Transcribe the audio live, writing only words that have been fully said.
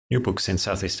New Books in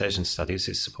Southeast Asian Studies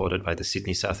is supported by the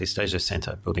Sydney Southeast Asia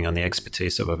Centre, building on the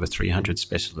expertise of over 300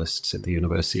 specialists at the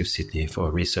University of Sydney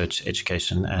for research,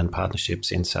 education and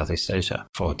partnerships in Southeast Asia.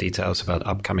 For details about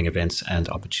upcoming events and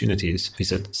opportunities,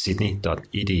 visit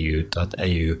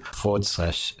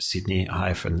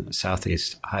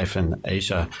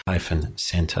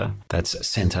sydney.edu.au/Sydney-Southeast-Asia-Centre. That's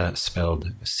centre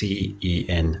spelled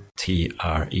CENTRE.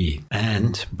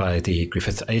 And by the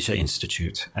Griffith Asia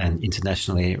Institute, an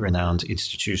internationally renowned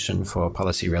institution for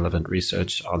policy-relevant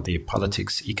research on the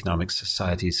politics, economics,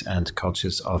 societies and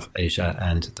cultures of Asia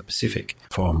and the Pacific.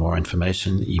 For more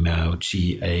information, email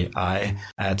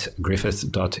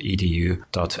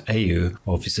gai@griffith.edu.au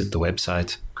or visit the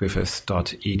website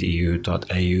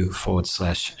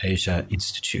griffith.edu.au/Asia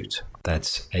Institute.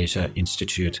 That's Asia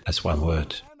Institute as one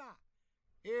word.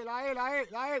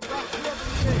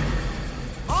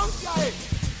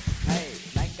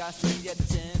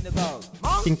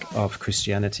 Think of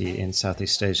Christianity in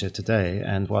Southeast Asia today,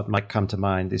 and what might come to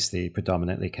mind is the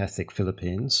predominantly Catholic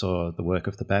Philippines or the work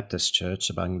of the Baptist Church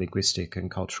among linguistic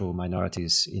and cultural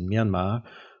minorities in Myanmar,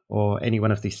 or any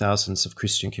one of the thousands of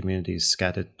Christian communities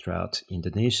scattered throughout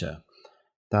Indonesia.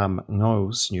 Tam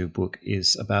Ngo's new book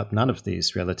is about none of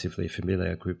these relatively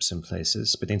familiar groups and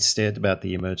places, but instead about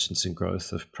the emergence and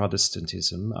growth of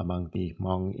Protestantism among the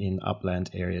Hmong in upland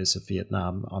areas of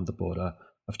Vietnam on the border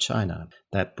of China.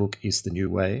 That book is The New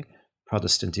Way,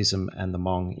 Protestantism and the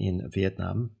Hmong in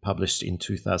Vietnam, published in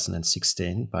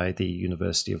 2016 by the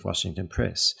University of Washington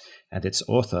Press. And its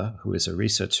author, who is a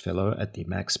research fellow at the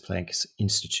Max Planck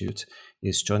Institute,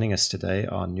 is joining us today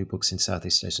on New Books in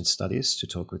Southeast Asian Studies to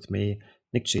talk with me,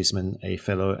 Nick Cheeseman, a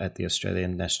fellow at the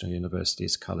Australian National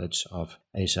University's College of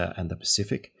Asia and the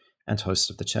Pacific and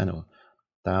host of the channel.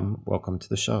 Tam, welcome to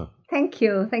the show. Thank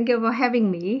you. Thank you for having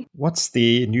me. What's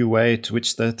the new way to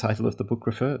which the title of the book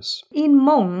refers? In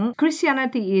Hmong,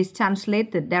 Christianity is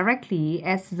translated directly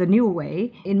as the new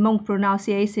way. In Hmong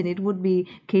pronunciation, it would be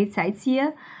Ke Sai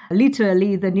Chia,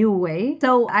 literally the new way.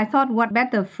 So I thought what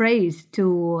better phrase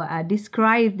to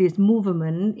describe this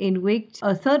movement in which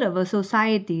a third of a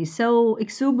society so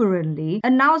exuberantly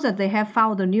announced that they have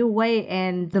found the new way,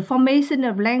 and the formation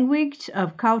of language,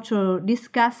 of cultural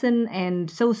discussion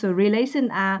and social relation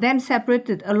are then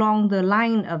separated along the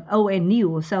line of old and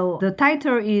new. So the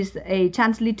title is a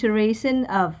transliteration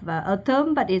of a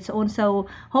term, but it's also,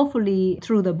 hopefully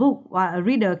through the book, a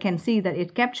reader can see that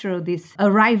it captures this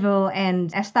arrival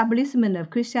and establishment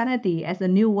of Christianity as a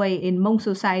new way in Hmong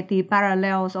society,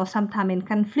 parallels or sometimes in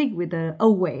conflict with the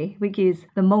old way, which is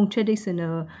the Hmong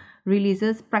traditional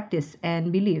religious practice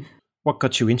and belief. What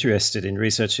got you interested in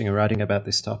researching and writing about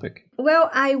this topic? Well,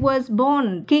 I was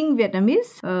born King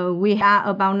Vietnamese. We are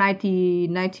about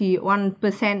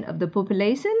 91% of the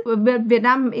population. But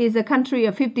Vietnam is a country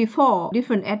of 54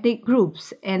 different ethnic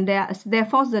groups, and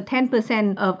therefore the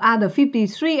 10% of other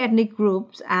 53 ethnic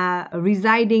groups are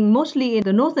residing mostly in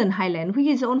the Northern Highland, which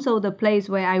is also the place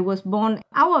where I was born.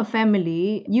 Our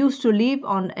family used to live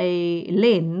on a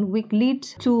lane which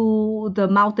leads to the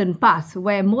mountain pass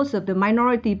where most of the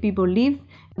minority people live.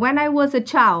 When I was a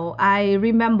child, I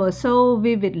remember so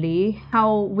vividly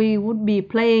how we would be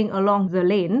playing along the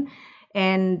lane,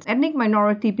 and ethnic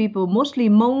minority people, mostly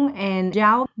Hmong and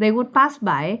Dao, they would pass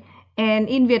by. And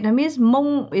in Vietnamese,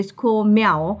 Hmong is called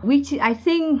Miao, which I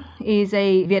think is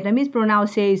a Vietnamese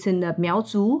pronunciation of Miao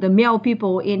Zhu, the Miao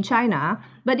people in China.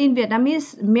 But in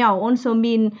Vietnamese, Miao also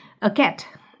means a cat.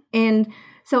 And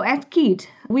so as kids,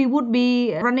 we would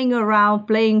be running around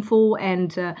playing fool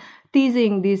and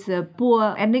teasing this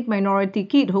poor ethnic minority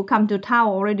kid who come to town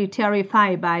already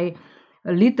terrified by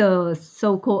a little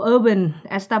so-called urban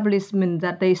establishment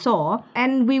that they saw.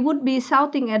 And we would be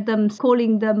shouting at them,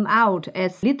 calling them out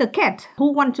as little cat.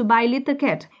 Who want to buy little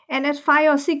cat? And as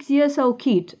 5 or 6 years old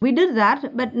kid, we did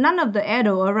that, but none of the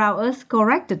adults around us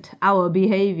corrected our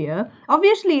behavior.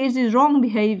 Obviously, it is wrong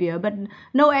behavior, but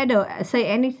no adult say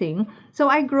anything. So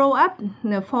I grow up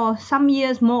for some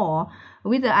years more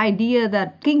with the idea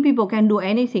that King people can do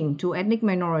anything to ethnic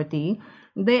minority.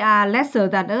 They are lesser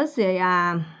than us. They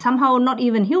are somehow not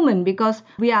even human because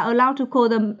we are allowed to call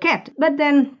them cat. But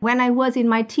then when I was in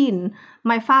my teen,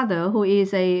 my father, who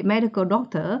is a medical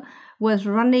doctor, was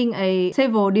running a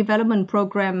civil development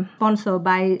program sponsored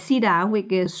by SIDA,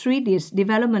 which is Swedish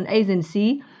Development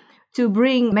Agency, to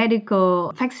bring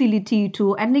medical facility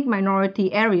to ethnic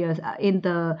minority areas in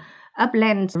the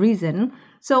uplands region.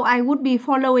 So I would be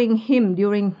following him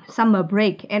during summer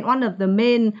break. And one of the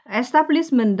main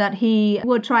establishments that he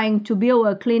were trying to build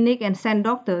a clinic and send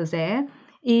doctors there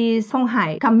is Phong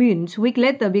Hai communes, which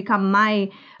later become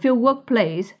my field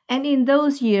workplace. And in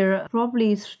those years,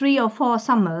 probably 3 or 4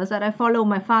 summers that I follow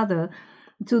my father,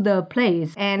 to the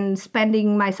place and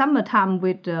spending my summertime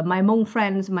with my Hmong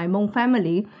friends, my Hmong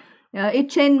family. It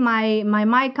changed my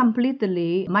mind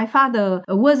completely. My father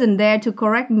wasn't there to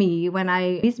correct me when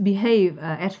I misbehaved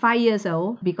at 5 years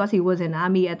old because he was in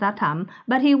army at that time.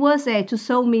 But he was there to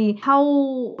show me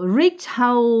how rich,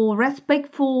 how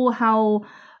respectful, how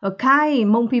kind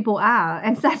Hmong people are.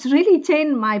 And that's really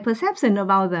changed my perception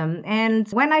about them. And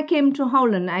when I came to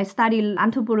Holland, I studied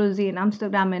anthropology in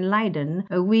Amsterdam and Leiden.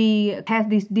 We had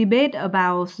this debate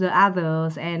about the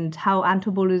others and how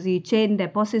anthropology changed their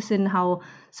position, how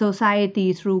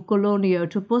society through colonial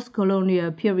to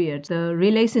post-colonial period, the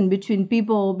relation between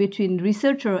people, between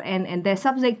researcher and their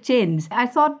subject changed. I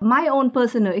thought my own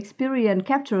personal experience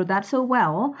captured that so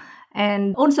well.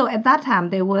 And also at that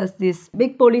time, there was this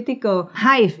big political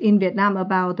hype in Vietnam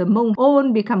about the Hmong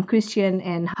all become Christian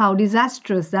and how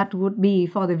disastrous that would be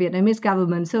for the Vietnamese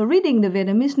government. So reading the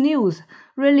Vietnamese news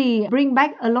really bring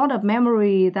back a lot of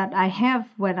memory that I have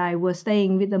when I was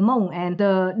staying with the Hmong, and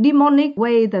the demonic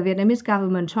way the Vietnamese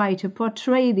government tried to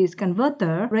portray this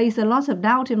converter raised a lot of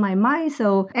doubt in my mind.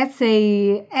 So as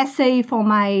a essay for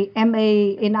my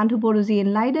MA in anthropology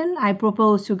in Leiden, I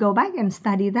proposed to go back and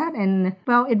study that, and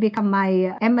well, it became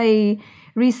my MA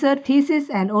research thesis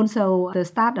and also the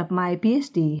start of my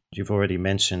PhD. You've already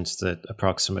mentioned that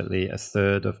approximately a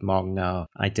third of Hmong now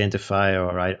identify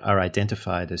or are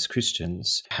identified as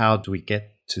Christians. How do we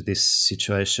get to this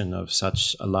situation of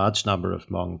such a large number of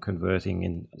Hmong converting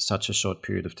in such a short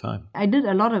period of time? I did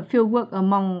a lot of field work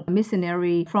among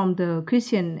missionaries from the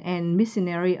Christian and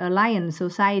Missionary Alliance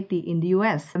Society in the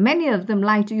US. Many of them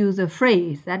like to use a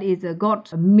phrase that is a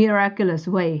God's miraculous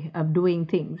way of doing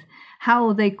things.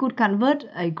 How they could convert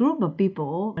a group of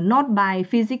people not by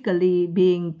physically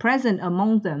being present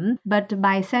among them, but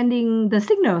by sending the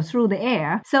signal through the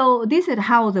air. So this is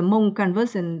how the Hmong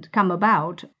conversion come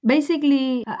about.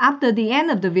 Basically, after the end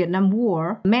of the Vietnam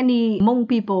War, many Hmong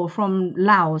people from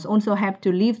Laos also have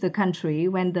to leave the country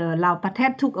when the Lao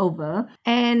Pathet took over.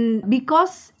 And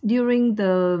because during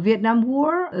the Vietnam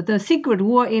War, the secret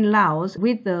war in Laos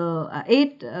with the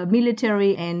aid,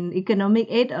 military and economic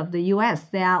aid of the US,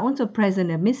 there are also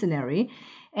present a missionary,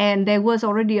 and there was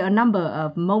already a number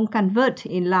of Hmong converts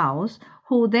in Laos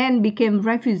who then became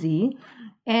refugees,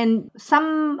 and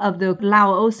some of the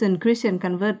Laotian Christian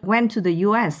converts went to the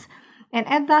US. And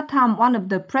at that time, one of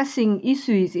the pressing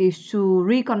issues is to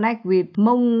reconnect with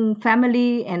Hmong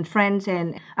family and friends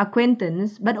and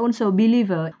acquaintances, but also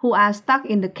believers who are stuck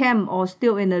in the camp or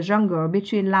still in the jungle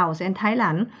between Laos and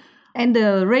Thailand. And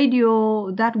the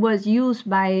radio that was used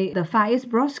by the Far East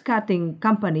Broadcasting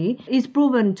Company is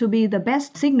proven to be the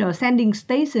best signal sending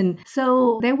station.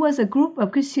 So there was a group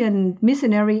of Christian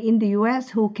missionaries in the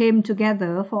US who came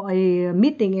together for a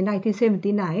meeting in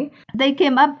 1979. They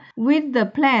came up with the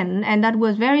plan, and that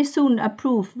was very soon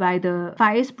approved by the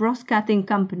Far East Broadcasting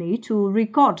Company, to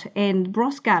record and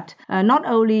broadcast not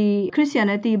only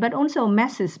Christianity but also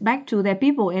messages back to their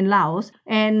people in Laos.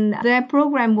 And their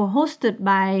program was hosted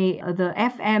by the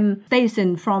FM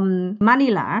station from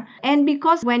Manila. And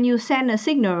because when you send a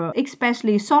signal,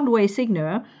 especially shortwave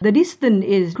signal, the distance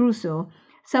is crucial.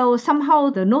 So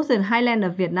somehow the northern highland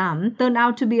of Vietnam turned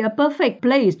out to be a perfect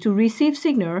place to receive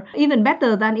signal, even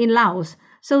better than in Laos.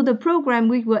 So the program,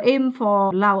 which were aimed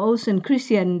for Laotian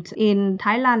Christians in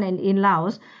Thailand and in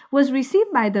Laos, was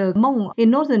received by the Hmong in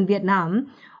northern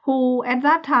Vietnam, who at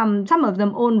that time, some of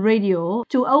them owned radio.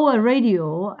 To own a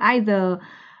radio, either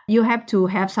you have to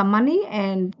have some money,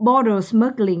 and border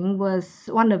smuggling was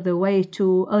one of the ways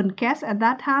to earn cash at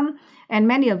that time. And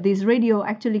many of these radio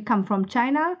actually come from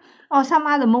China or some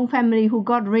other Hmong family who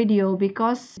got radio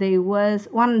because they was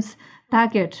once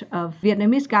target of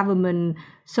Vietnamese government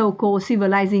so-called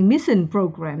civilizing mission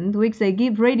program, which they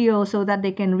give radio so that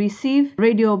they can receive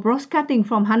radio broadcasting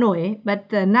from Hanoi.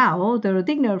 But now the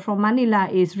signal from Manila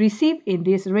is received in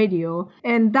this radio.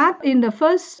 And that in the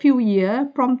first few years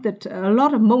prompted a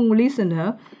lot of Hmong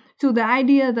listeners to the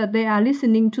idea that they are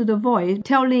listening to the voice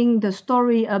telling the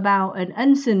story about an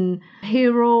ancient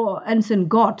hero, ancient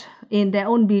god in their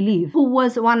own belief, who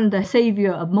was one the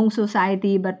savior of Hmong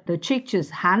society, but the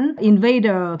Chicks Han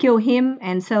invader killed him,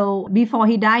 and so before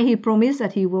he died, he promised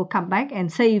that he will come back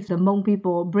and save the Hmong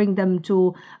people, bring them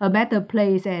to a better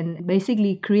place, and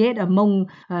basically create a Hmong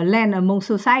land, a Hmong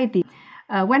society.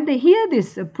 When they hear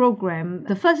this program,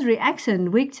 the first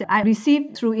reaction which I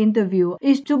received through interview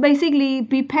is to basically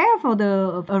prepare for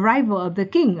the arrival of the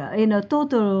king in a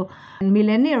total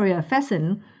millenarian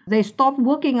fashion. They stopped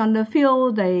working on the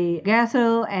field, they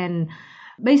gather and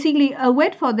basically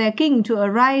wait for their king to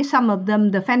arrive. Some of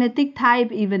them, the fanatic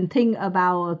type, even think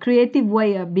about a creative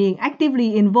way of being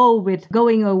actively involved with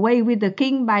going away with the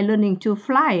king by learning to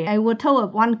fly. I was told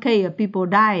of 1K of people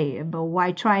die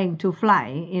while trying to fly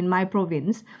in my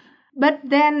province. But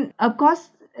then, of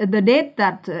course, the date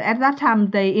that at that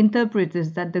time they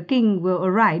interpreted that the king will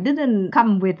arrive didn't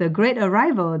come with the grand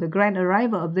arrival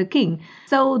of the king.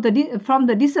 So from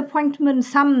the disappointment,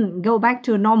 some go back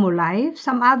to normal life,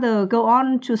 some other go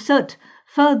on to search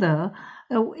further.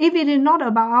 If it is not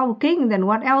about our king, then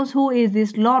what else? Who is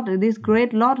this Lord, this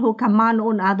great Lord who command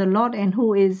all other Lord, and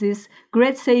who is this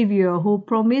great Savior who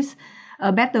promised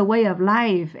a better way of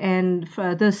life? And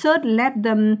the search led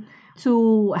them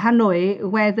to Hanoi,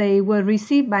 where they were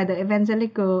received by the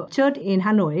evangelical church in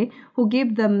Hanoi, who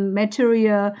gave them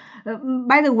material.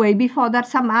 By the way, before that,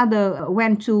 some other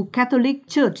went to Catholic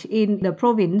church in the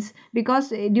province, because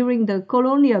during the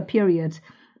colonial periods,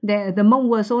 the Hmong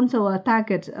was also a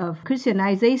target of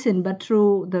Christianization, but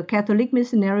through the Catholic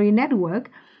missionary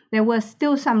network, there was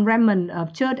still some remnant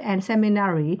of church and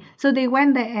seminary. So they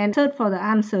went there and searched for the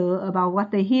answer about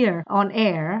what they hear on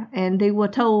air. And they were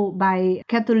told by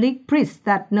Catholic priests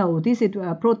that, no, this is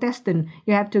a Protestant.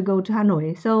 You have to go to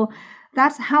Hanoi. So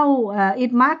that's how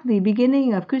it marked the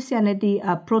beginning of Christianity,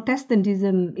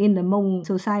 Protestantism in the Hmong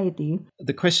society.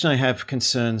 The question I have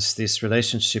concerns this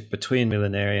relationship between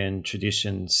millenarian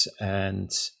traditions and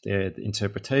their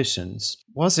interpretations.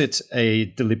 Was it a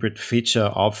deliberate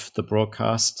feature of the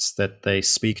broadcasts that they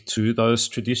speak to those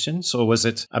traditions, or was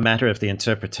it a matter of the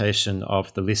interpretation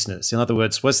of the listeners? In other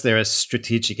words, was there a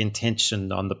strategic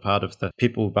intention on the part of the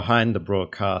people behind the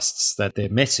broadcasts that their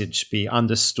message be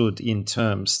understood in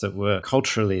terms that were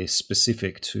culturally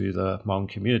specific to the Hmong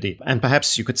community? And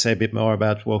perhaps you could say a bit more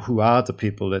about, well, who are the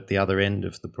people at the other end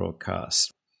of the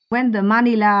broadcast? When the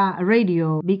Manila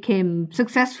radio became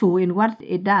successful in what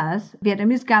it does,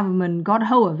 Vietnamese government got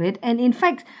hold of it. And in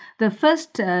fact, the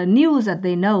first news that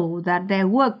they know that their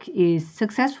work is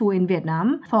successful in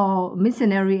Vietnam for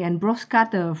missionary and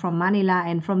broadcaster from Manila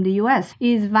and from the US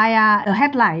is via a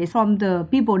headline from the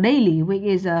People Daily, which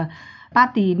is a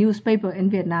party newspaper in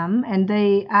Vietnam, and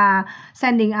they are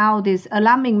sending out this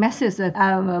alarming message that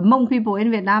Hmong people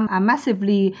in Vietnam are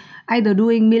massively either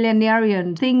doing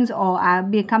millenarian things or are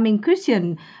becoming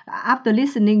Christian after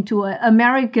listening to an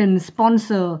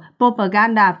American-sponsored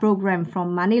propaganda program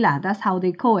from Manila. That's how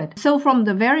they call it. So from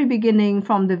the very beginning,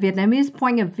 from the Vietnamese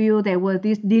point of view, there was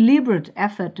this deliberate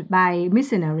effort by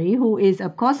missionary, who is,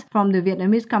 of course, from the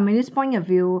Vietnamese communist point of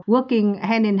view, working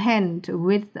hand in hand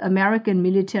with American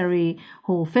military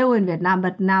who failed in Vietnam,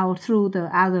 but now through the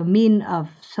other mean of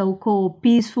so-called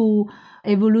peaceful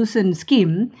evolution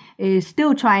scheme is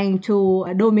still trying to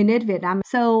dominate Vietnam.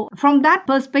 So from that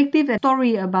perspective, the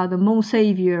story about the Hmong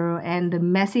savior and the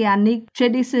messianic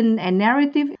tradition and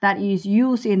narrative that is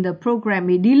used in the program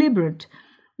is deliberate.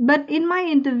 But in my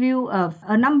interview of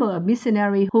a number of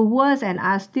missionaries who was and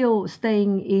are still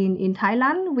staying in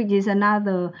Thailand, which is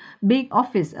another big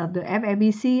office of the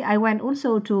FIBC, I went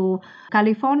also to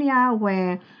California,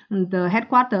 where the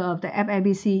headquarters of the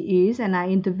FIBC is, and I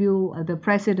interviewed the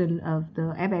president of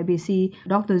the FIBC,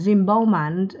 Dr. Jim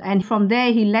Bowman, and from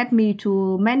there he led me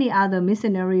to many other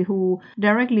missionaries who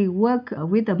directly work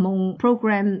with the Hmong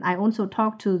program. I also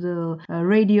talked to the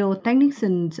radio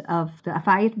technicians of the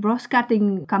Far East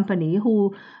Broadcasting Company,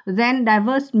 who then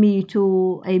diverted me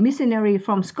to a missionary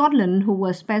from Scotland who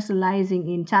was specializing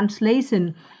in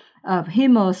translation of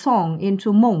hymn song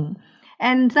into Hmong.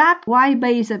 And that wide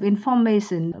base of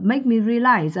information make me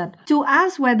realize that to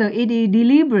ask whether it is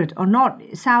deliberate or not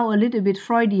sound a little bit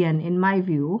Freudian in my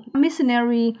view.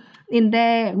 Missionary in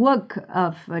their work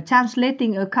of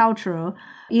translating a culture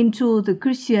into the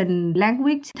Christian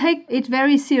language take it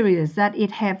very serious that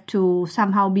it have to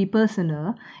somehow be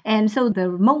personal. And so the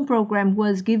Hmong program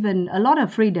was given a lot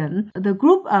of freedom. The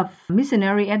group of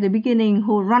missionaries at the beginning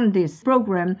who run this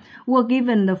program were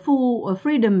given the full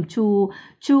freedom to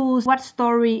choose what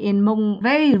story in Hmong,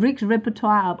 very rich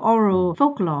repertoire of oral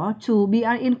folklore to be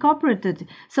incorporated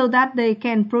so that they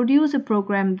can produce a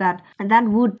program that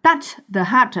would touch the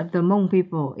heart of the Hmong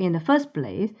people in the first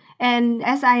place. And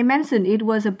as I mentioned, it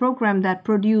was a program that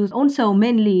produced also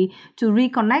mainly to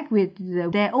reconnect with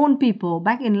their own people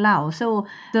back in Laos. So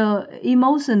the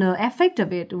emotional effect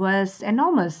of it was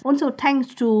enormous. Also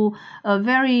thanks to a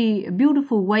very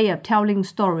beautiful way of telling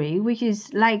story, which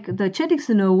is like the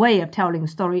traditional way of telling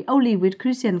story, only with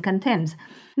Christian contents.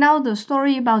 Now the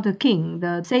story about the king,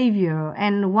 the savior,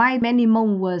 and why many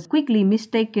Hmong was quickly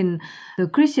mistaken the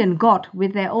Christian God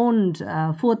with their own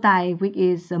Phu Tai, which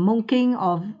is Hmong king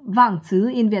of Vang Tzu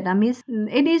in Vietnamese.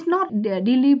 It is not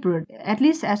deliberate, at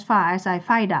least as far as I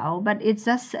find out, but it's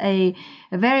just a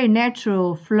very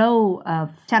natural flow of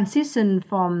transition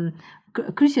from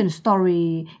Christian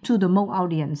story to the Hmong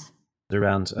audience.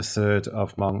 Around a third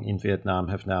of Hmong in Vietnam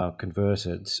have now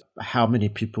converted. How many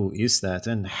people is that,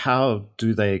 and how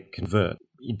do they convert?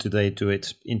 Do they do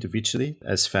it individually,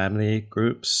 as family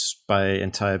groups, by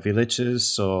entire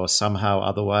villages, or somehow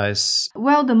otherwise?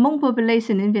 Well, the Hmong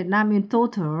population in Vietnam in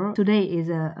total today is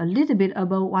a little bit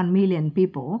above 1 million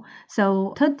people.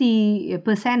 So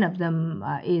 30% of them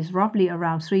is roughly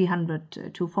around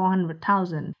 300 to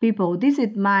 400,000 people. This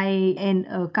is my and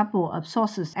a couple of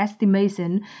sources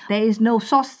estimation. There is no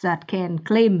source that can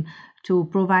claim to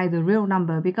provide the real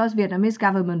number, because Vietnamese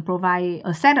government provide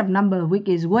a set of number which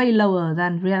is way lower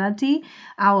than reality,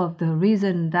 out of the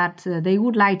reason that they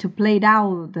would like to play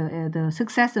down the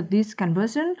success of this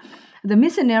conversion. The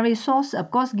missionary source, of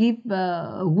course, give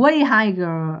a way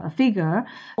higher figure,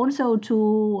 also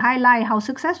to highlight how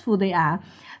successful they are.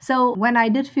 So when I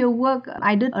did field work,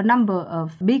 I did a number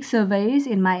of big surveys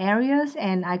in my areas,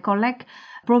 and I collect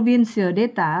provincial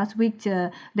data, which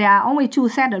there are only two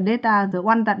sets of data, the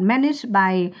one that managed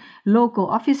by local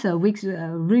officer, which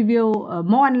reveal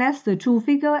more or less the true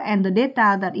figure, and the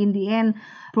data that in the end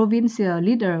provincial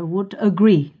leader would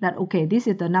agree that, okay, this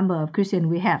is the number of Christians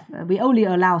we have. We only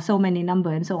allow so many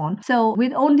numbers and so on. So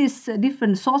with all these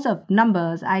different source of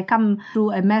numbers, I come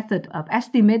through a method of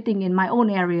estimating in my own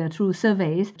area through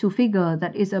surveys to figure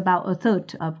that is about a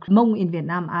third of Hmong in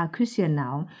Vietnam are Christian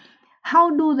now.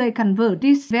 How do they convert?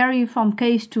 This vary from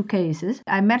case to cases.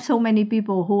 I met so many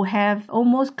people who have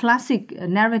almost classic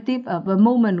narrative of a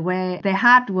moment where their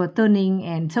heart were turning,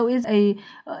 and so it's a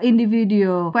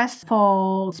individual quest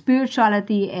for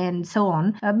spirituality and so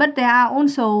on. But there are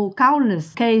also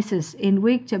countless cases in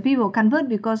which people convert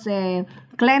because their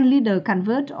clan leader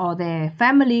convert or their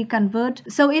family convert.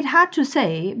 So it's hard to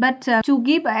say, but to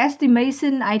give an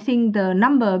estimation, I think the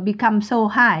number becomes so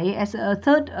high as a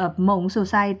third of Hmong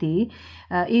society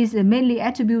is mainly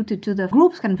attributed to the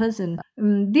group's conversion.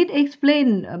 Did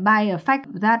explain by a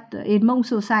fact that in Hmong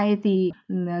society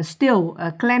still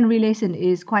a clan relation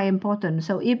is quite important.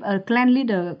 So if a clan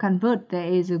leader convert, there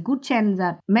is a good chance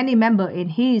that many members in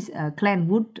his clan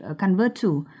would convert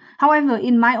too. However,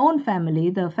 in my own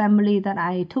family, the family that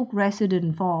I took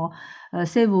residence for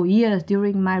several years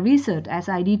during my research, as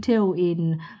I detail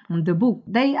in the book,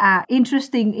 they are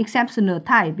interesting, exceptional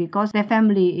type because their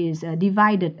family is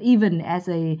divided. Even as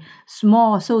a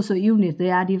small social unit,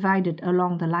 they are divided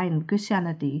along the line of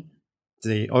Christianity.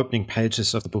 The opening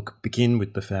pages of the book begin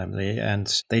with the family,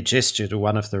 and they gesture to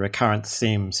one of the recurrent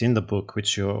themes in the book,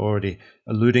 which you're already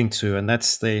alluding to, and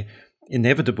that's the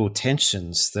inevitable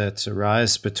tensions that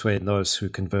arise between those who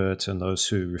convert and those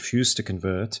who refuse to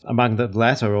convert. Among the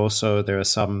latter also, there are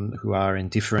some who are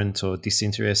indifferent or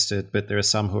disinterested, but there are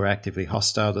some who are actively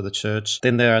hostile to the church.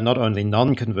 Then there are not only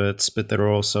non-converts, but there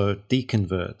are also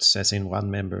deconverts, as in one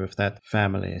member of that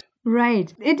family.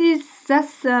 Right. It is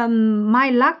just my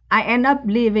luck. I end up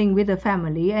living with a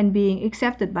family and being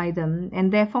accepted by them.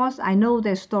 And therefore, I know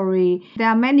their story. There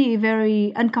are many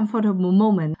very uncomfortable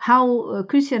moments. How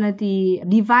Christianity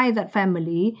divides that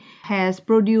family has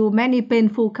produced many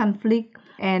painful conflicts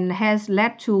and has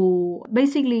led to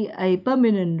basically a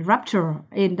permanent rupture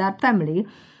in that family.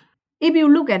 If you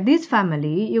look at this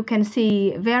family, you can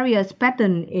see various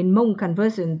patterns in Hmong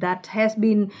conversion that has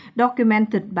been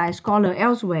documented by scholars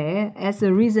elsewhere as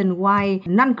a reason why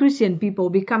non-Christian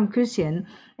people become Christian,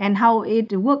 and how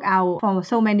it worked out for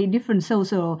so many different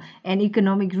social and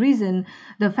economic reasons.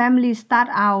 The family start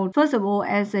out, first of all,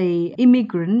 as an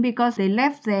immigrant because they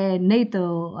left their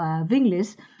natal village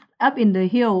up in the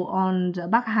hill on the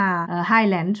Bắc Hà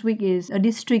Highlands, which is a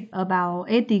district about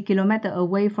 80 kilometers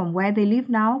away from where they live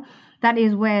now. That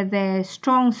is where their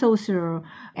strong social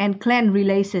and clan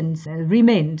relations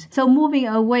remained. So moving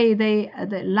away, they,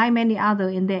 like many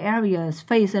others in their areas,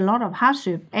 face a lot of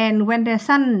hardship. And when their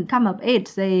son come of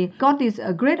age, they got this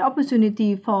a great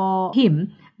opportunity for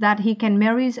him that he can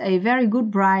marry a very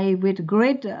good bride with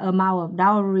great amount of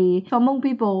dowry. For Hmong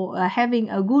people,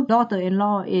 having a good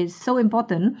daughter-in-law is so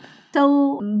important.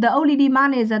 So the only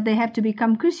demand is that they have to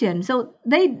become Christian. So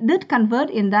they did convert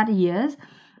in that years.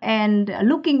 And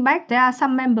looking back, there are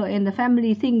some members in the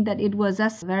family think that it was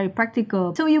just very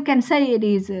practical. So you can say it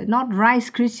is not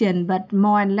rice Christian, but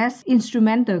more and less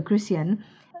instrumental Christian.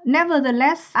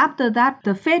 Nevertheless, after that,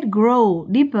 the faith grew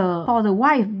deeper for the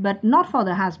wife, but not for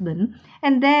the husband.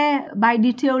 And there, by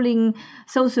detailing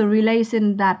social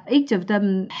relations that each of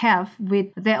them have with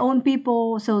their own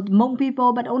people, so Hmong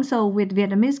people, but also with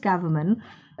Vietnamese government,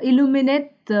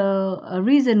 illuminate the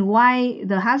reason why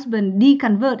the husband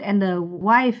deconvert and the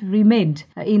wife remained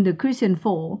in the Christian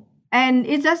fold. And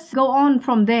it just go on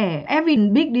from there. Every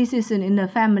big decision in the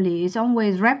family is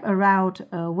always wrapped around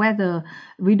whether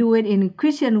we do it in a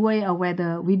Christian way or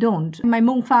whether we don't. My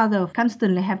Hmong father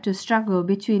constantly have to struggle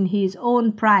between his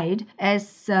own pride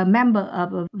as a member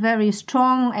of a very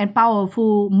strong and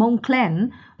powerful Hmong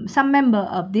clan. Some member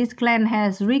of this clan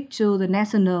has reached to the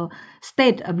national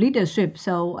state of leadership,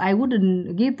 so I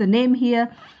wouldn't give the name here,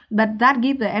 but that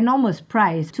gives the enormous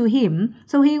prize to him.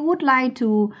 So he would like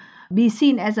to be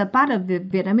seen as a part of the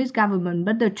Vietnamese government,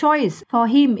 but the choice for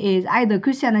him is either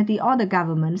Christianity or the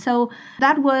government. So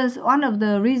that was one of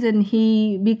the reasons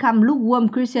he become lukewarm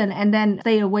Christian and then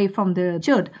stay away from the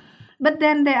church. But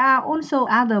then there are also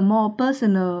other more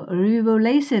personal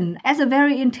revelations. As a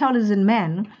very intelligent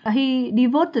man, he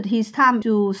devoted his time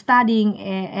to studying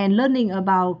and learning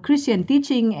about Christian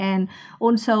teaching and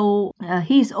also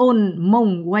his own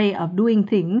Hmong way of doing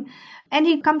things. And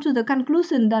he come to the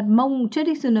conclusion that Hmong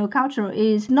traditional culture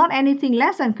is not anything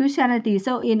less than Christianity.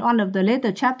 So in one of the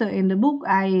later chapter in the book,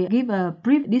 I give a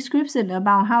brief description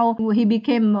about how he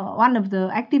became one of the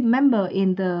active member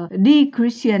in the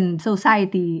de-Christian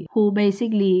society, who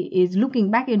basically is looking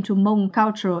back into Hmong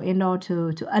culture in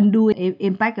order to undo the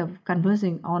impact of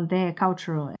conversion on their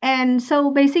culture. And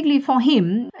so basically for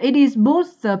him, it is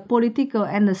both the political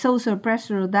and the social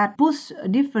pressure that push a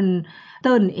different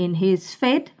turn in his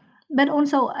faith, but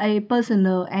also a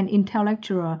personal and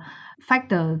intellectual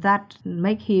factor that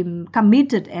make him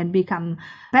committed and become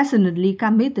passionately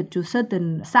committed to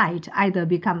certain side, either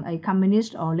become a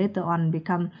communist or later on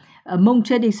become a Hmong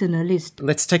traditionalist.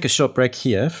 Let's take a short break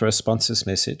here for a sponsor's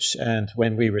message, and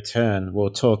when we return, we'll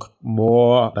talk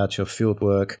more about your field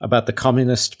work, about the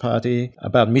Communist Party,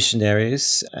 about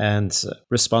missionaries, and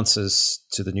responses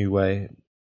to the New Way.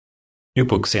 New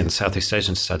Books in Southeast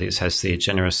Asian Studies has the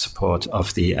generous support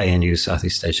of the ANU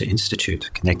Southeast Asia Institute,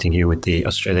 connecting you with the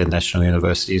Australian National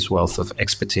University's wealth of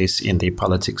expertise in the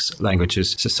politics,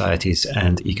 languages, societies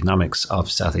and economics of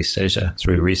Southeast Asia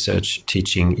through research,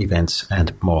 teaching, events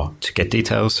and more. To get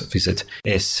details, visit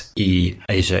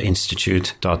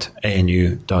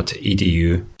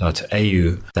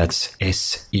seasiainstitute.anu.edu.au. That's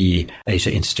SE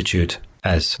Asia Institute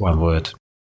as one word.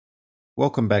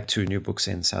 Welcome back to New Books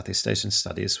in Southeast Asian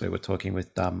Studies, where we're talking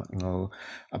with Dam Ngo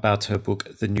about her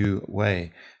book, The New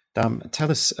Way. Dam,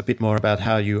 tell us a bit more about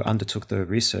how you undertook the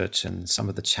research and some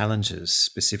of the challenges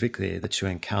specifically that you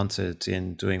encountered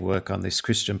in doing work on this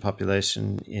Christian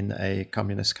population in a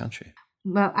communist country.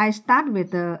 Well, I start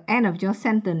with the end of your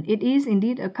sentence. It is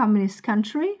indeed a communist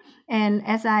country. And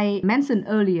as I mentioned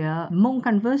earlier, Hmong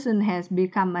conversion has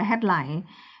become a headline.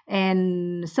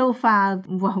 And so far, the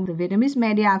Vietnamese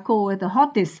media call it the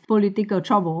hottest political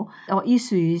trouble or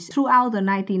issues throughout the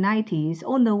 1990s,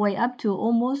 all the way up to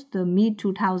almost the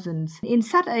mid-2000s. In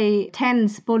such a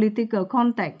tense political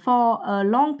context for a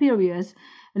long period,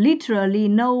 literally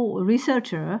no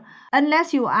researcher,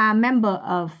 unless you are a member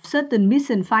of certain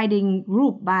mission fighting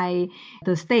group by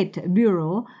the State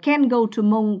Bureau, can go to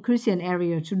Hmong Christian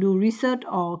area to do research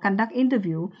or conduct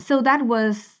interview. So that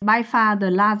was by far the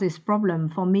largest problem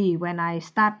for me when I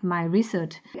start my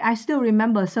research. I still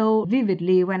remember so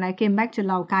vividly when I came back to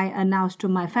Lào Cai, announced to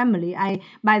my family. I,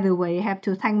 by the way, have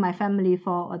to thank my family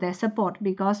for their support,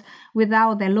 because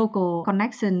without their local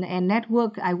connection and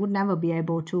network, I would never be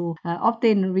able to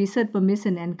obtain research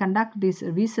permission and conduct this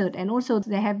research. And also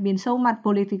there have been so much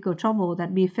political trouble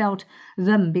that we felt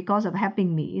them because of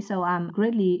helping me. So I'm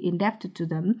greatly indebted to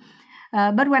them.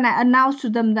 But when I announced to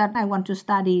them that I want to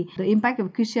study the impact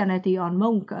of Christianity on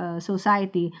Hmong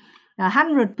society,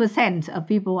 100% of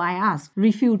people I ask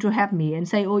refuse to help me and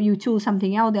say, oh, you choose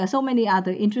something else. There are so many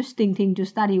other interesting things to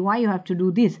study. Why you have to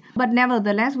do this? But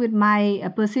nevertheless, with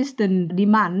my persistent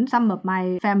demand, some of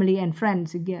my family and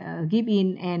friends give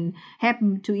in and help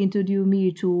to introduce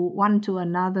me to one to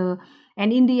another.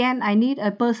 And in the end, I need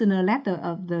a personal letter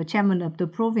of the chairman of the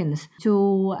province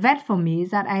to vet for me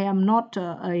that I am not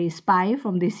a spy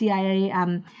from the CIA.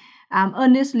 I'm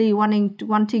earnestly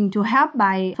wanting to help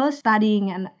by first studying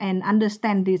and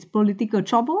understand this political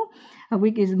trouble,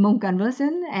 which is Hmong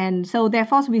conversion. And so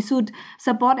therefore we should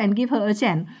support and give her a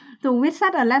chance. So with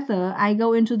such a letter, I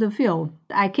go into the field.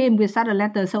 I came with such a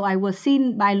letter, so I was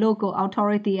seen by local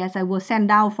authority as I was sent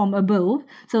down from above,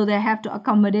 so they have to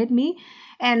accommodate me.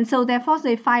 And so therefore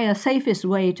they find a safest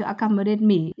way to accommodate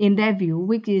me in their view,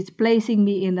 which is placing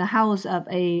me in the house of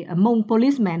a Hmong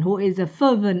policeman who is a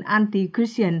fervent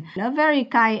anti-Christian, a very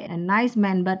kind and nice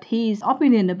man, but his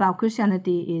opinion about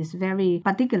Christianity is very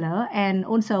particular, and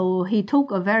also he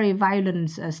took a very violent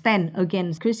stand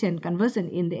against Christian conversion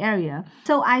in the area.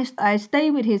 So I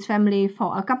stayed with his family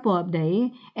for a couple of days,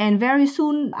 and very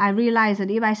soon I realized that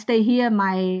if I stay here,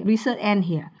 my research ends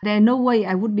here. There's no way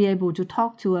I would be able to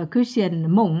talk to a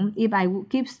Christian Hmong if I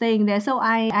keep staying there. So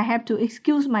I have to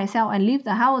excuse myself and leave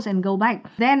the house and go back.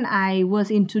 Then I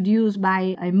was introduced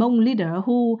by a Hmong leader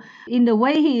who, in the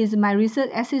way he is my research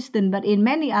assistant, but in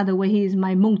many other ways he is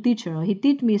my Hmong teacher. He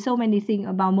taught me so many things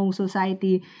about Hmong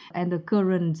society and the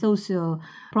current social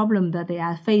problem that they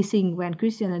are facing when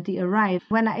Christianity arrived.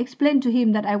 When I explained to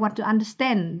him that I want to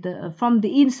understand from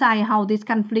the inside how this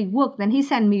conflict works, then he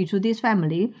sent me to this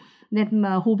family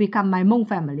who become my Hmong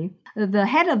family. The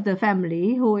head of the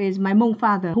family, who is my Hmong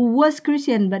father, who was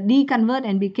Christian but deconverted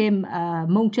and became a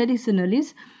Hmong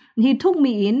traditionalist, he took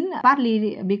me in,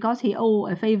 partly because he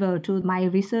owed a favor to my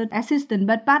research assistant,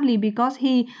 but partly because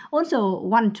he also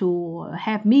want to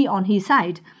have me on his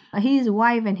side. His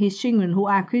wife and his children, who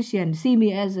are Christian, see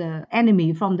me as an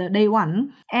enemy from the day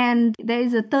one. And there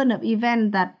is a turn of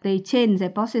event that they change their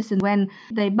position when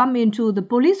they bump into the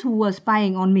police who were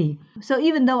spying on me. So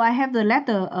even though I have the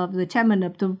letter of the chairman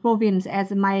of the province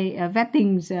as my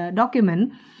vetting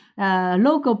document,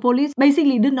 local police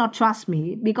basically did not trust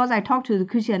me because I talked to the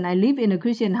Christian. I live in a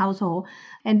Christian household.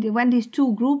 And when these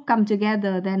two groups come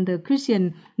together, then the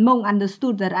Christian Hmong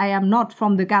understood that I am not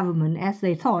from the government as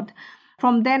they thought.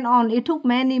 From then on, it took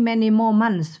many, many more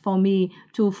months for me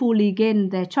to fully gain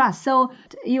their trust. So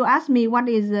you asked me what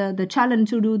is the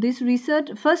challenge to do this research.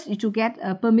 First is to get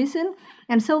permission.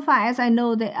 And so far as I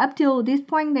know, that up till this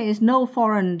point, there is no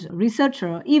foreign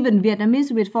researcher, even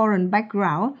Vietnamese with foreign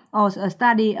background or a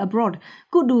study abroad,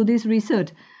 could do this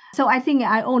research. So I think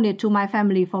I owe it to my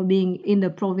family for being in the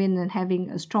province and having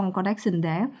a strong connection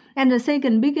there. And the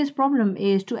second biggest problem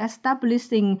is to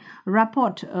establishing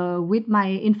rapport with my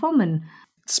informant.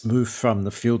 Let's move from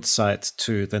the field site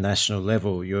to the national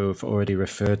level. You've already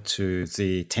referred to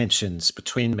the tensions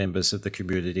between members of the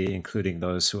community, including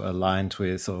those who are aligned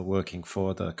with or working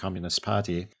for the Communist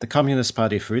Party. The Communist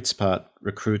Party, for its part,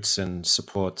 recruits and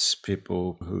supports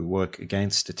people who work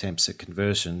against attempts at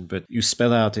conversion, but you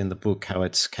spell out in the book how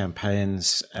its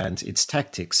campaigns and its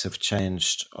tactics have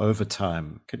changed over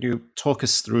time. Can you talk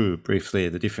us through briefly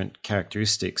the different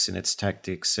characteristics in its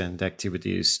tactics and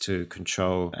activities to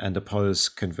control and oppose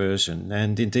conversion?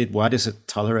 And indeed, why does it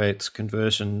tolerate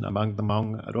conversion among the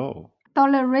Hmong at all?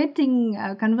 Tolerating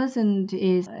conversion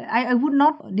is, I would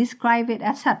not describe it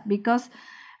as such, because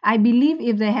I believe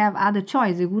if they have other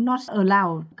choice, they would not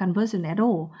allow conversion at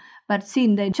all. But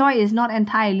since the choice is not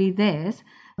entirely theirs,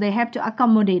 they have to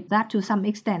accommodate that to some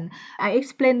extent. I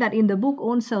explained that in the book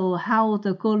also how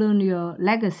the colonial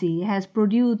legacy has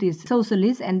produced this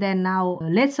socialist and then now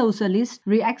late socialist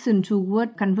reaction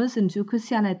toward conversion to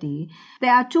Christianity.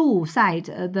 There are two sides.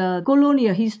 The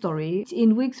colonial history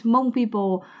in which Hmong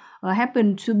people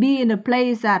happened to be in a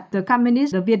place that the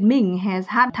communists, the Viet Minh, has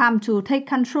had time to take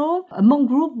control. A Hmong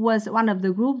group was one of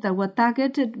the groups that were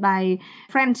targeted by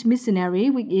French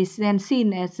missionary, which is then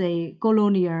seen as a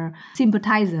colonial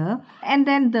sympathizer. And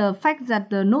then the fact that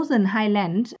the Northern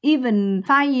Highlands, even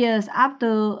 5 years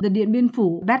after the Dien Bien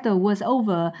Phu battle was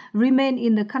over, remained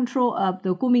in the control of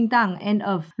the Kuomintang and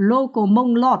of local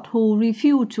Hmong lords who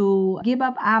refused to give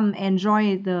up arms and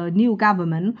join the new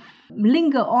government,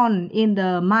 linger on in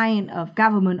the mind of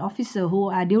government officers who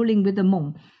are dealing with the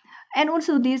Hmong. And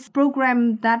also this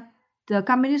program that the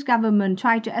communist government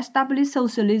tried to establish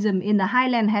socialism in the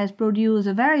highland has produced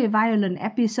a very violent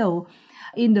episode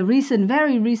in the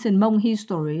very recent Hmong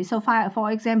history. So for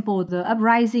example, the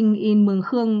uprising in Mường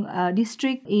Khương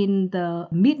district in the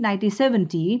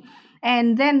mid-1970s,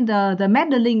 and then the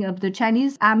meddling of the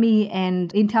Chinese army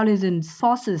and intelligence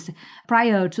forces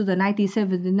prior to the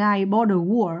 1979 border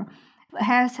war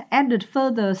has added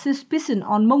further suspicion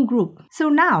on Hmong group. So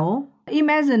now,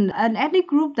 imagine an ethnic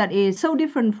group that is so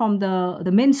different from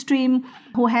the mainstream,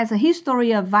 who has a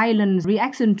history of violent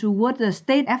reaction toward the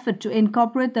state effort to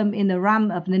incorporate them in the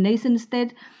realm of the nation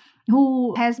state,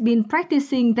 who has been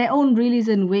practicing their own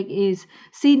religion, which is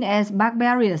seen as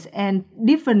barbarous and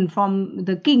different from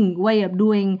the king way of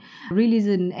doing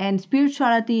religion and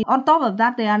spirituality. On top of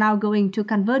that, they are now going to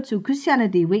convert to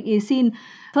Christianity, which is seen,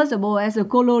 first of all, as a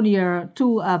colonial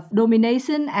tool of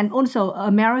domination and also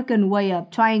American way of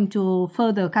trying to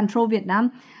further control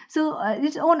Vietnam. So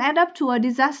it all add up to a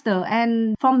disaster.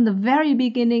 And from the very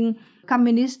beginning,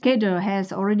 communist cadre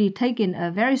has already taken a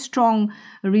very strong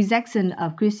rejection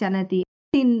of Christianity.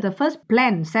 In the first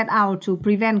plan set out to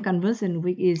prevent conversion,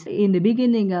 which is in the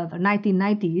beginning of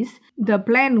 1990s, the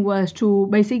plan was to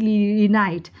basically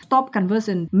unite, stop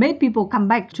conversion, make people come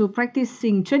back to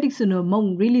practicing traditional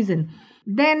Hmong religion.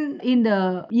 Then in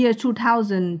the year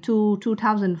 2000 to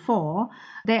 2004,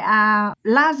 there are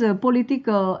larger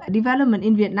political development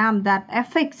in Vietnam that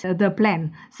affects the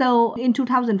plan. So in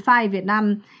 2005,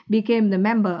 Vietnam became the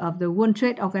member of the World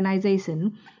Trade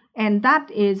Organization. And that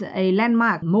is a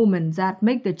landmark moment that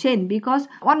make the change, because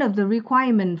one of the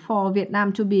requirements for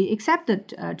Vietnam to be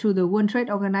accepted to the World Trade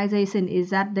Organization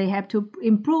is that they have to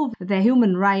improve their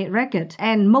human rights record.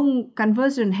 And Hmong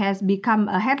conversion has become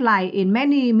a headline in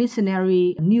many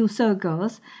missionary news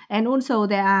circles. And also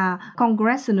there are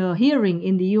congressional hearings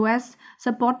in the U.S.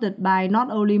 supported by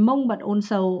not only Hmong but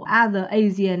also other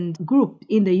Asian groups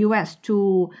in the U.S.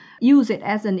 to use it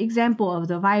as an example of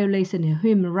the violation of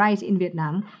human rights in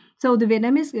Vietnam. So the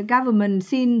Vietnamese government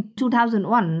since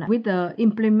 2001, with the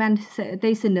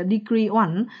implementation of Decree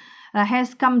 1,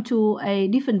 has come to a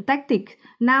different tactic.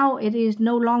 Now it is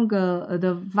no longer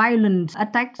the violent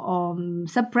attack or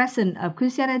suppression of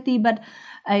Christianity, but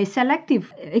a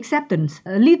selective acceptance,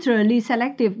 literally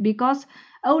selective, because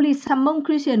only some Hmong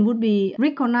Christian would be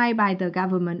recognized by the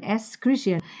government as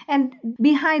Christian. And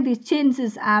behind these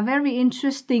changes are very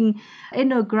interesting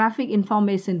ethnographic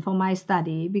information for my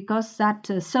study, because that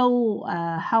show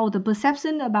how the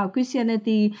perception about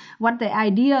Christianity, what the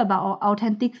idea about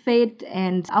authentic faith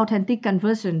and authentic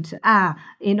conversions are,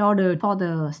 in order for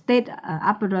the state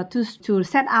apparatus to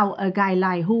set out a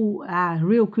guideline who are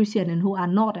real Christian and who are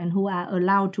not, and who are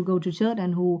allowed to go to church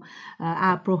and who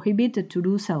are prohibited to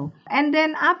do so. And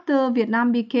then after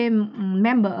Vietnam became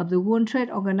member of the World Trade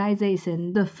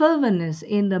Organization, the ferventness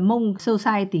in the Hmong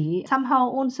society somehow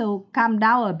also calmed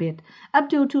down a bit. Up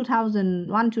to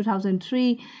 2001,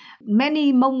 2003,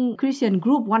 many Hmong Christian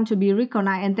groups want to be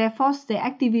recognized, and therefore their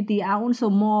activity are also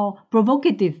more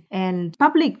provocative and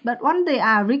public. But once they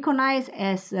are recognized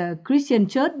as a Christian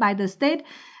church by the state,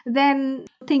 then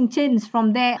things change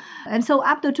from there. And so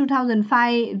after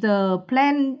 2005, the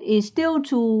plan is still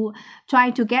to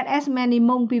try to get as many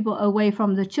Hmong people away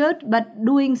from the church, but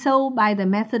doing so by the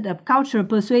method of cultural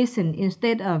persuasion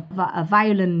instead of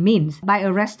violent means, by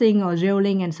arresting or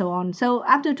jailing and so on. So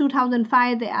after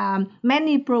 2005, there are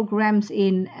many programs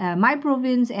in my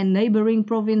province and neighboring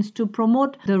province to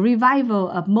promote the revival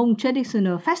of Hmong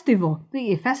traditional festival.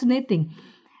 It's fascinating.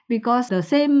 Because the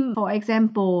same, for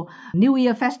example, New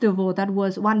Year festival that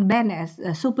was one banned as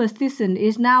a superstition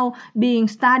is now being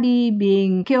studied,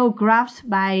 being choreographed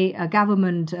by a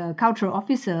government cultural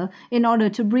officer in order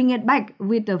to bring it back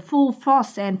with the full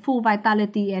force and full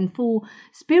vitality and full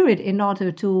spirit in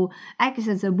order to act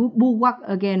as a bulwark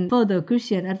against further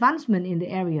Christian advancement in the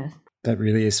area. That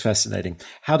really is fascinating.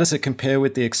 How does it compare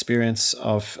with the experience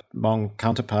of Hmong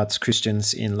counterparts,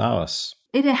 Christians in Laos?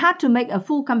 It is hard to make a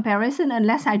full comparison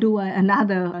unless I do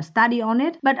another study on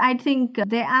it. But I think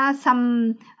there are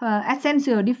some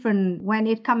essential difference when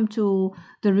it comes to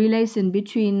the relation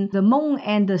between the Hmong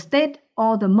and the state,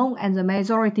 or the Hmong and the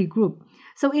majority group.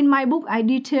 So in my book, I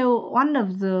detail one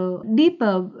of the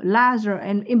deeper, larger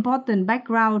and important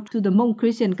background to the Hmong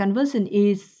Christian conversion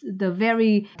is the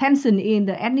very tension in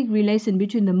the ethnic relation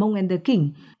between the Hmong and the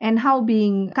king, and how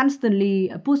being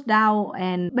constantly pushed down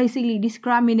and basically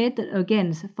discriminated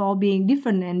against for being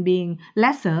different and being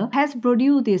lesser has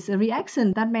produced this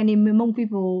reaction that many Hmong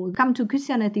people come to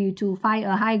Christianity to find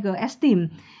a higher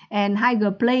esteem and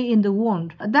higher play in the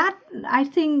world. That, I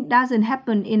think, doesn't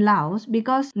happen in Laos,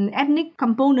 because the ethnic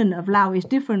component of Laos is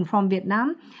different from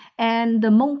Vietnam, and the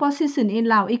Hmong position in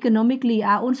Laos economically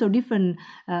are also different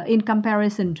in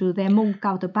comparison to their Hmong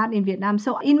counterpart in Vietnam.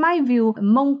 So in my view,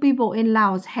 Hmong people in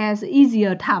Laos has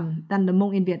easier time than the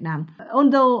Hmong in Vietnam.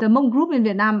 Although the Hmong group in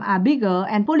Vietnam are bigger,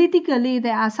 and politically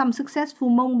there are some successful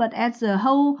Hmong, but as a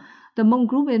whole, the Hmong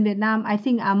group in Vietnam, I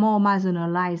think, are more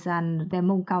marginalized than their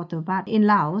Hmong counterpart in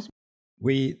Laos.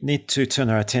 We need to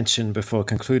turn our attention before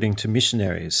concluding to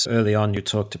missionaries. Early on, you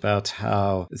talked about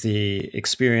how the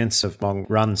experience of Hmong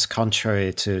runs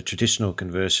contrary to traditional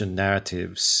conversion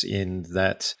narratives, in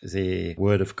that the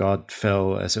word of God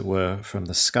fell, as it were, from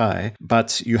the sky.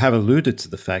 But you have alluded to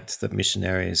the fact that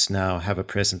missionaries now have a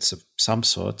presence of some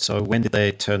sort. So when did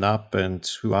they turn up and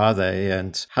who are they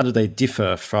and how do they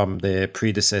differ from their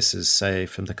predecessors, say,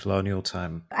 from the colonial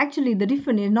time? Actually, the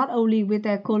difference is not only with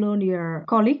their colonial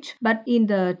colleagues, but in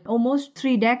the almost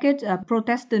 3 decades of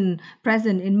Protestant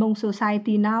presence in Hmong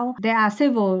society now, there are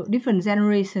several different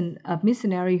generations of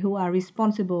missionaries who are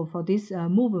responsible for this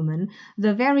movement.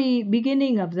 The very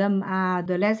beginning of them are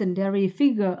the legendary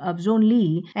figure of John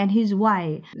Lee and his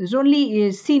wife. John Lee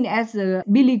is seen as the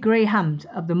Billy Graham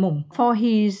of the Hmong for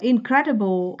his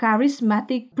incredible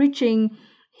charismatic preaching,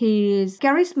 his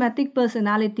charismatic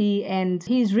personality, and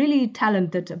he's really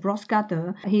talented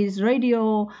broadcaster. His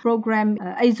radio program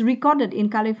is recorded in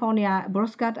California,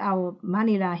 broadcast out of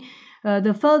Manila.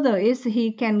 The further is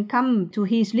he can come to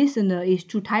his listener is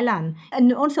to Thailand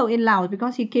and also in Laos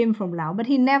because he came from Laos, but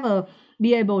he never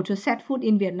be able to set foot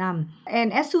in Vietnam.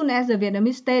 And as soon as the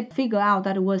Vietnamese state figure out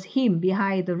that it was him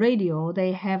behind the radio,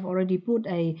 they have already put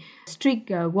a strict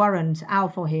warrant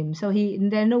out for him. So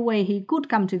there's no way he could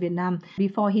come to Vietnam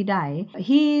before he died.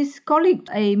 His colleague,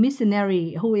 a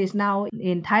missionary who is now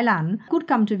in Thailand, could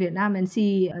come to Vietnam and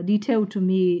see detailed to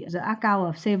me the account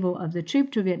of several of the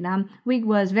trip to Vietnam, which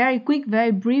was very quick,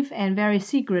 very brief, and very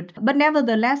secret. But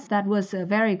nevertheless, that was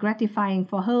very gratifying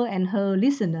for her and her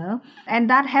listener. And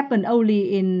that happened only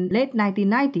in late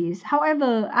 1990s.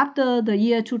 However, after the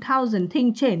year 2000,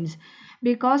 things changed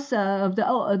because of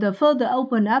the further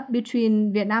open up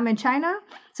between Vietnam and China.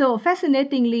 So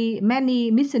fascinatingly,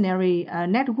 many missionary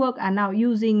networks are now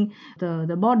using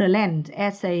the borderland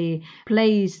as a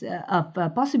place of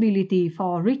possibility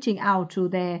for reaching out to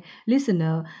their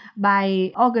listener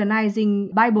by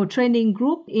organizing Bible training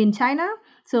group in China,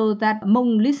 so that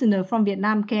Hmong listener from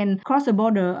Vietnam can cross the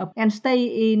border and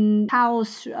stay in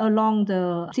house along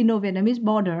the Sino-Vietnamese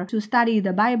border to study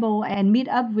the Bible and meet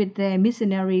up with their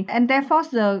missionary. And therefore,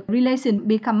 the relation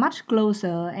become much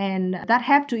closer, and that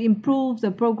helped to improve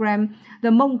the program. The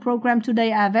Hmong program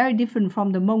today are very different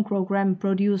from the Hmong program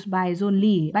produced by John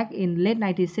Lee back in late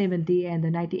 1970s and the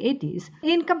 1980s.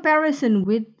 In comparison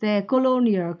with their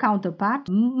colonial counterpart,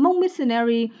 Hmong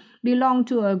missionary belong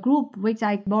to a group which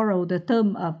I borrow the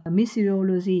term of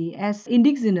missiology as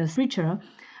indigenous preacher,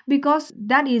 because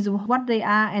that is what they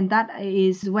are and that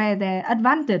is where their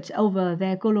advantage over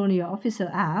their colonial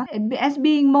officer are. As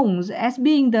being Hmongs, as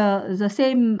being the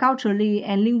same culturally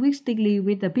and linguistically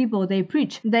with the people they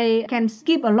preach, they can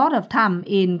skip a lot of time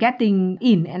in getting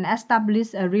in and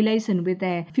establish a relation with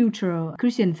their future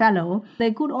Christian fellow.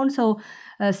 They could also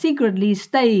secretly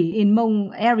stay in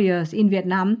Hmong areas in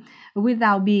Vietnam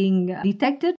without being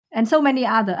detected, and so many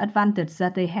other advantages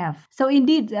that they have. So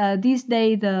indeed, these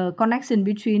days, the connection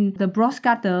between the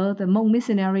broadcaster, the Hmong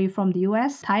missionary from the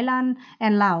US, Thailand,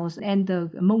 and Laos, and the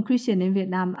Hmong Christian in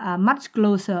Vietnam are much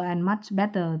closer and much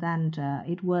better than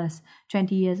it was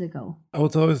 20 years ago.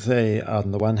 Although they,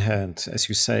 on the one hand, as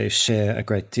you say, share a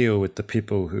great deal with the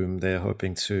people whom they're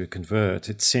hoping to convert,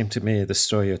 it seemed to me the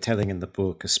story you're telling in the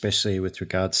book, especially with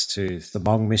regards to the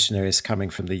Hmong missionaries coming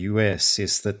from the US,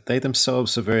 is that they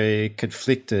themselves are very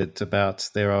conflicted about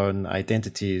their own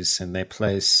identities and their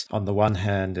place, on the one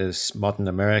hand as modern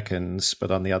Americans,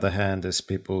 but on the other hand as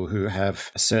people who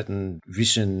have a certain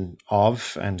vision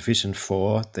of and vision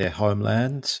for their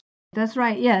homeland. That's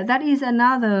right. Yeah, that is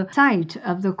another side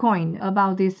of the coin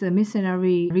about this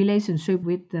missionary relationship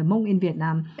with the Hmong in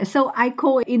Vietnam. So I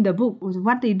call in the book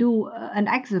what they do an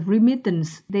act of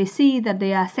remittance. They see that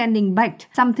they are sending back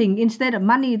something. Instead of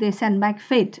money, they send back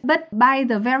faith. But by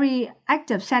the very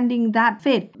act of sending that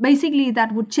faith, basically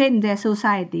that would change their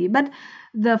society. But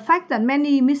the fact that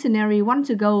many missionaries want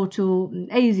to go to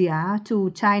Asia,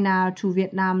 to China, to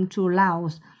Vietnam, to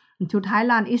Laos, to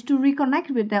Thailand is to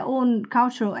reconnect with their own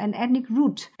cultural and ethnic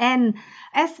roots. And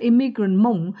as immigrant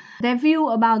Hmong, their view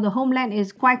about the homeland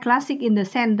is quite classic in the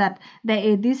sense that there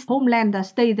is this homeland that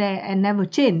stay there and never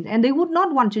change. And they would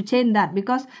not want to change that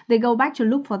because they go back to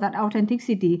look for that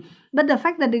authenticity. But the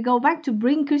fact that they go back to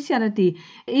bring Christianity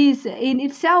is in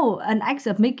itself an act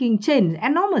of making change,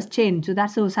 enormous change to that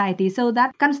society. So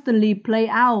that constantly play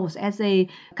out as a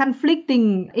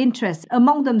conflicting interest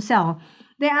among themselves.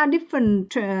 There are different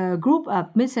group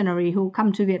of missionaries who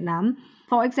come to Vietnam.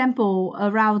 For example,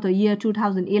 around the year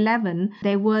 2011,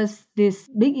 there was this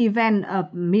big event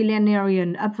of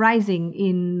millenarian uprising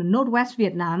in northwest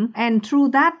Vietnam. And through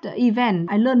that event,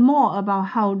 I learned more about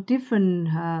how different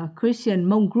Christian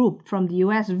Hmong group from the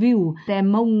US view their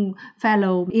Hmong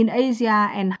fellow in Asia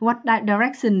and what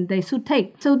direction they should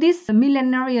take. So this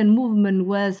millenarian movement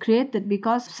was created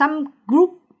because some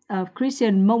group of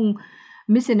Christian Hmong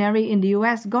missionary in the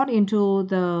US got into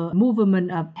the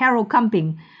movement of Harold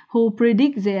Camping, who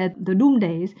predict the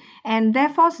doomsdays, and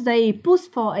therefore they push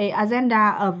for a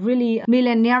agenda of really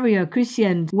millenarian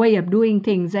Christian way of doing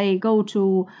things. They go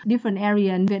to different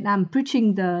areas in Vietnam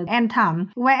preaching the end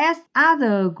time, whereas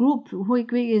other group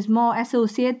which is more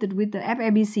associated with the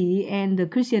FABC and the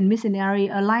Christian Missionary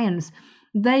Alliance,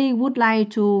 they would like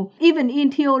to, even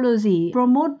in theology,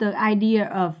 promote the idea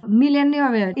of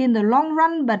millenarian in the long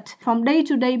run, but from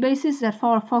day-to-day basis that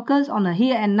focus on the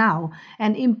here and now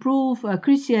and improve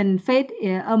Christian faith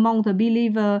among the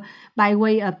believer by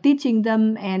way of teaching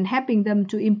them and helping them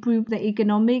to improve the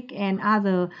economic and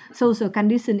other social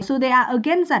conditions. So they are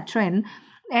against that trend.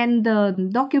 And the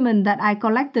document that I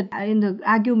collected in the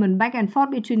argument back and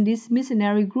forth between this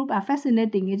missionary group are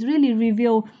fascinating. It really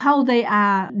reveals how they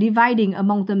are dividing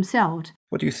among themselves.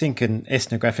 What do you think an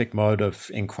ethnographic mode of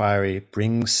inquiry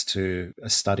brings to a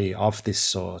study of this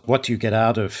sort? What do you get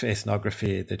out of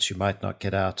ethnography that you might not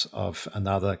get out of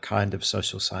another kind of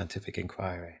social scientific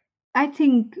inquiry? I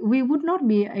think we would not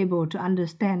be able to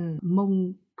understand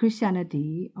Hmong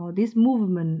Christianity or this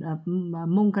movement of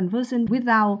Hmong conversion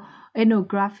without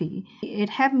ethnography. It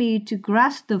helped me to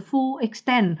grasp the full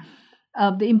extent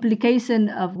of the implication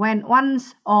of when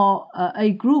once or a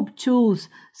group choose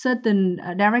certain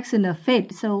direction of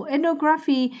faith. So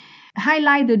ethnography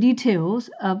highlight the details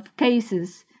of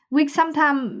cases, which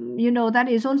sometimes, that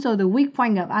is also the weak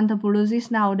point of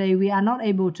anthropologists nowadays. We are not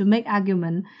able to make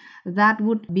argument that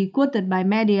would be quoted by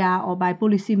media or by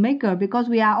policymaker because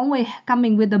we are always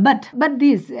coming with the but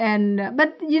this and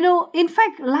but in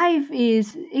fact life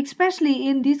is, especially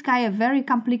in this kind of very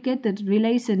complicated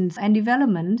relations and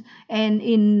development and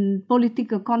in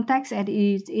political context as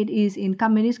it is in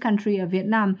communist country of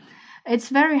Vietnam, it's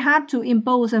very hard to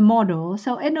impose a model.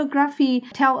 So ethnography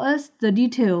tells us the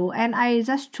detail, and I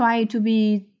just try to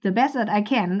be the best that I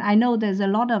can. I know there's a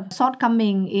lot of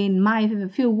shortcoming in my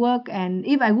field work, and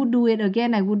if I would do it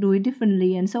again, I would do it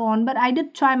differently and so on. But I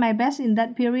did try my best in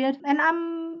that period, and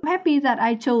I'm happy that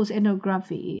I chose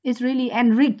ethnography. It's really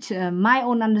enriched my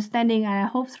own understanding, and I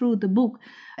hope through the book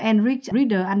enrich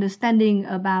reader understanding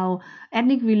about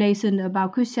ethnic relation,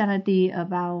 about Christianity,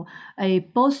 about a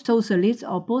post-socialist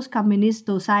or post-communist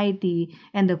society,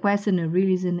 and the question of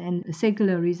religion and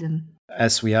secularism.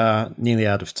 As we are nearly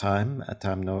out of time,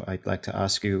 Tamno, I'd like to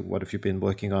ask you, what have you been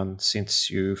working on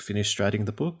since you finished writing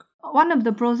the book? One of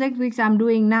the projects which I'm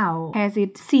doing now has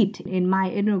its seat in my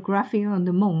ethnography on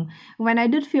the Hmong. When I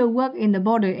did field work in the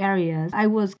border areas, I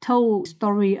was told a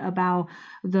story about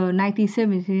the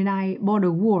 1979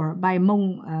 border war by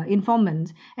Hmong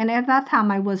informants. And at that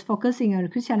time, I was focusing on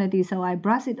Christianity, so I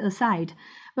brushed it aside.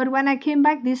 But when I came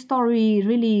back, this story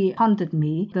really haunted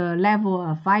me. The level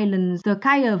of violence, the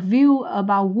kind of view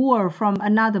about war from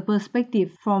another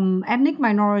perspective, from ethnic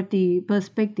minority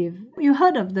perspective. You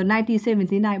heard of the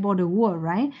 1979 border war,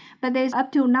 right? But there's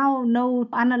up till now no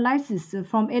analysis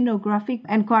from ethnographic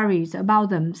inquiries about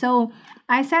them. So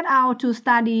I set out to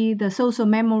study the social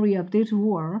memory of this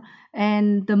war,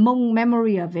 and the Hmong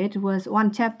memory of it was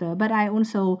one chapter. But I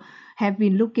also have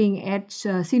been looking at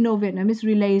Sino-Vietnamese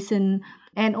relation,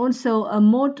 and also a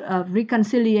mode of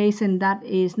reconciliation that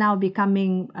is now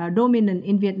becoming dominant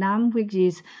in Vietnam, which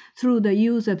is through the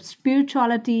use of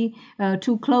spirituality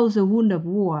to close the wound of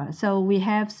war. So we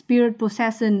have spirit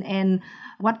possession and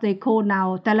what they call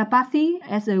now telepathy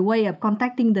as a way of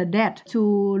contacting the dead,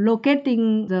 to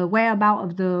locating the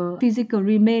whereabouts of the physical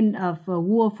remain of a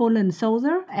war fallen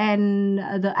soldier, and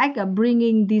the act of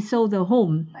bringing the soldier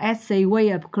home as a way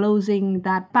of closing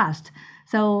that past.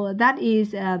 So that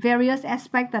is various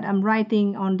aspects that I'm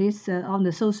writing on this on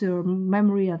the social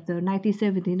memory of the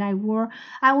 1979 war.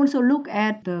 I also look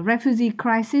at the refugee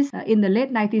crisis in the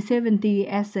late 1970s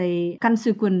as a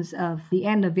consequence of the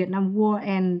end of Vietnam War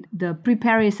and the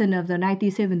preparation of the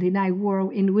 1979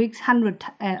 war, in which hundreds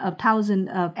of thousands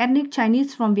of ethnic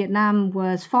Chinese from Vietnam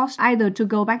was forced either to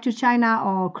go back to China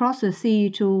or cross the sea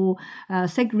to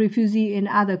seek refuge in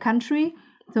other countries.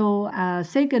 So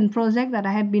second project that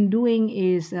I have been doing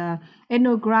is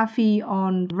ethnography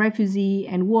on refugee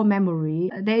and war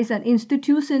memory. There is an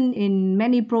institution in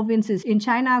many provinces in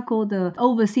China called the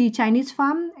Overseas Chinese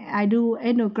Farm. I do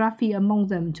ethnography among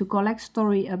them to collect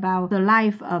story about the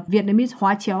life of Vietnamese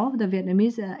Hoa Chiao, the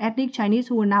Vietnamese ethnic Chinese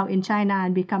who are now in China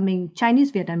and becoming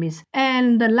Chinese Vietnamese.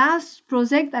 And the last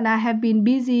project that I have been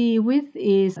busy with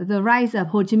is the rise of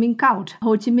Ho Chi Minh cult.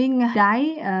 Ho Chi Minh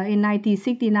died in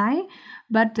 1969.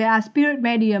 But there are spirit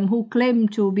medium who claim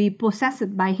to be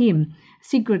possessed by him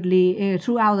secretly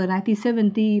throughout the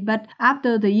 1970s. But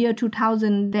after the year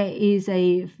 2000, there is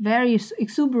a very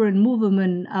exuberant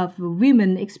movement of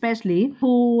women especially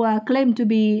who claim to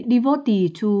be devotee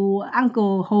to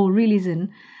Angkor Ho religion.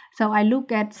 So I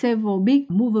look at several big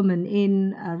movements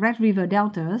in Red River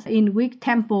deltas in which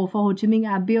temple for Ho Chi Minh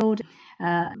are built,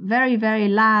 very, very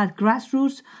large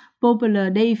grassroots popular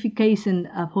deification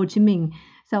of Ho Chi Minh.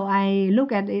 So I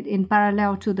look at it in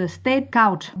parallel to the state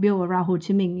cult built around Ho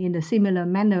Chi Minh in a similar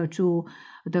manner to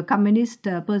the communist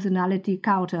personality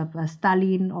cult of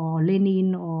Stalin or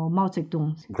Lenin or Mao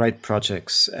Zedong. Great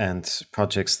projects, and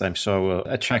projects that I'm sure will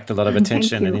attract a lot of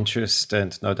attention and interest,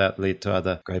 and no doubt lead to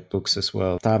other great books as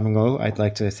well. Tam Ngo, I'd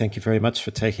like to thank you very much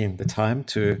for taking the time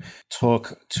to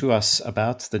talk to us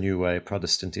about the New Way,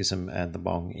 Protestantism and the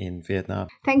Hmong in Vietnam.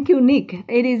 Thank you, Nick.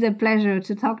 It is a pleasure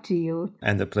to talk to you.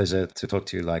 And a pleasure to talk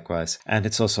to you likewise. And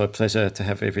it's also a pleasure to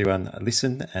have everyone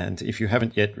listen. And if you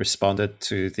haven't yet responded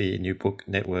to the New Book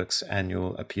Network's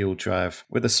annual appeal drive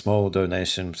with a small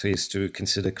donation, please do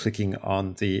consider clicking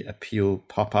on the appeal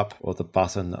pop-up or the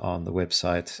button on the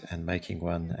website and making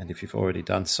one. And if you've already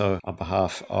done so, on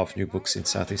behalf of New Books in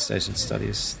Southeast Asian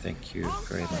Studies, thank you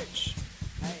very much.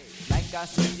 Hey,